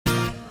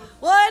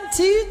1,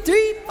 2,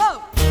 3, 4.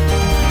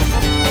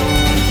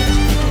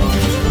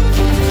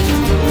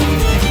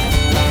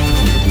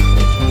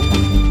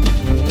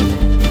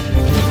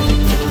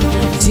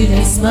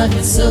 Today's smug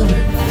and sober,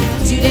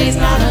 2 days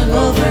not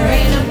hungover,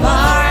 in a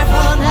bar up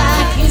all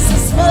night, kiss the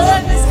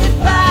smugness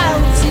goodbye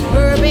with two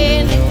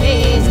bourbon and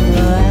haze.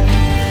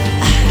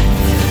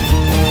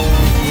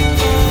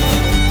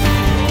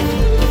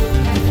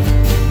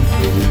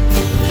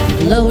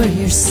 Lower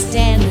your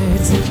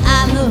standards and I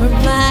lower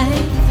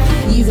mine.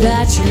 You've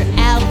got your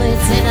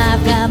outlets and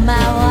I've got my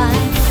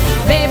wine.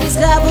 Baby's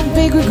got one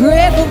big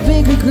regret,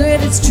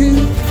 it's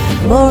true.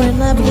 More in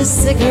love with a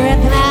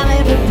cigarette than I'll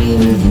ever be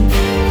with you.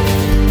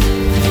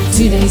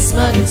 2 days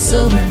smug and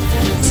sober,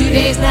 2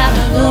 days not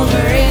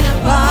hungover, in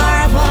a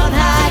bar up all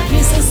night,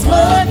 kiss the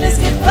smugness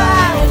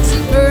goodbye with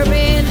two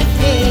bourbon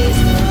decays.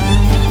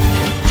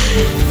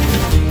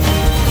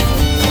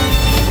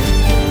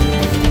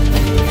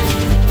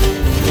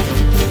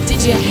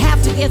 Did you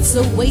have to get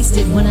so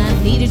wasted when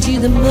I needed you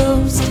the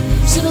most?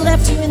 Should've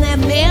left you in that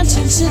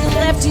mansion, should've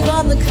left you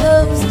on the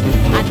coast.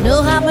 I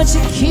know how much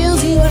it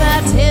kills you when I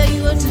tell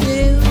you what to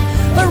do,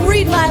 but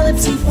read my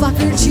lips, you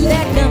fucker, chew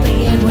that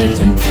gummy and we're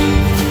through.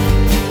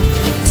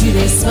 2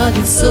 days smug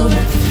and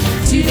sober,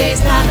 2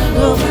 days not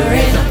hungover,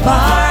 in a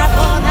bar up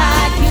all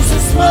night, kiss the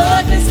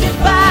smugness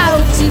goodbye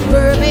with two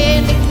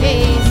bourbon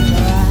decays.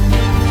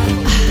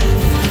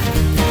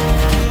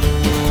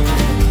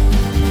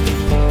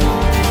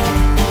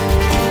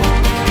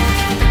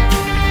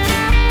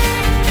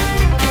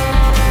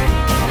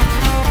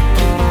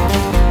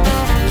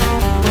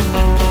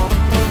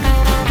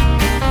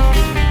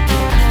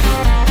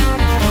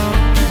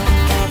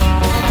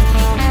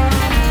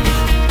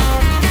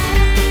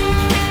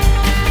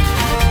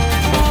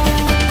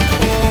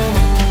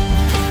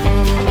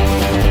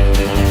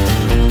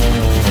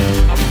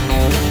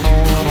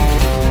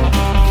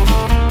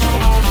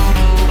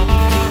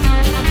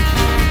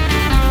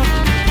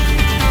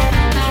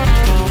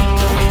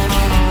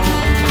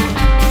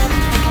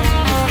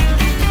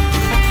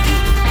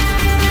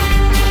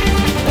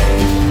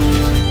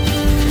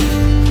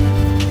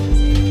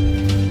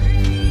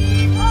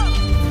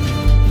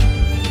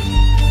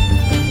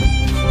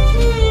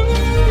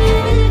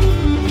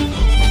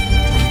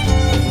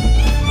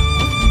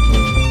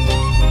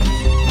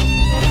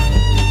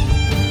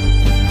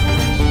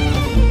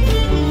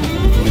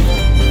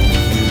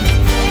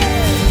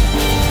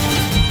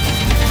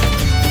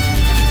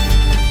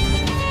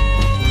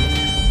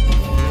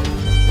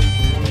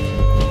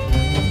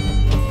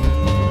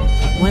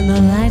 When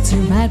the lights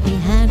are right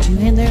behind you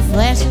and they're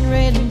flashing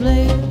red and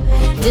blue,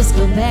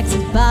 disco backs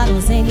and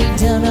bottles and you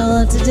don't know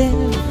what to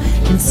do.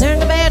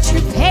 Concerned about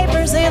your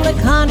papers and the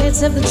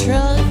contents of the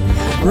trunk,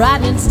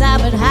 riding and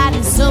stopping,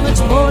 hiding so much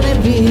more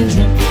than being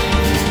drunk.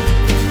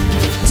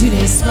 2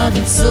 days smug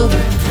and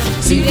sober,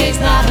 2 days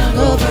not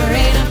hungover,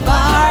 in a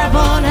bar up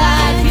all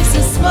night, kiss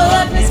the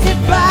smugness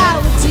goodbye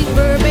with two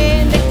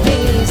bourbon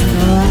decays.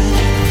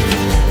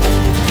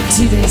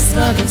 2 days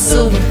smug and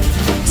sober,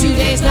 2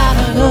 days not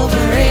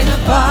hungover, in a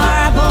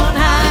bar up all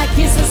night,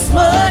 kiss the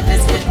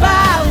smugness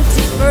goodbye with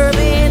two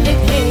bourbon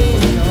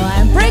decays.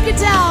 And break it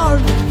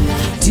down.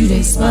 2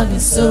 days smug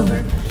and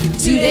sober,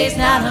 2 days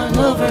not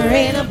hungover,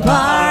 in a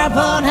bar up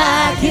all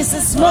night, kiss the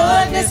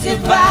smugness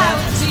goodbye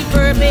with two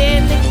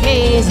bourbon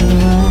decays.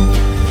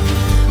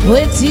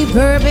 With two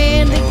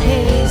bourbon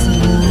decays.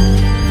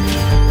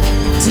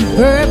 Two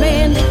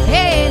bourbon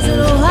decays.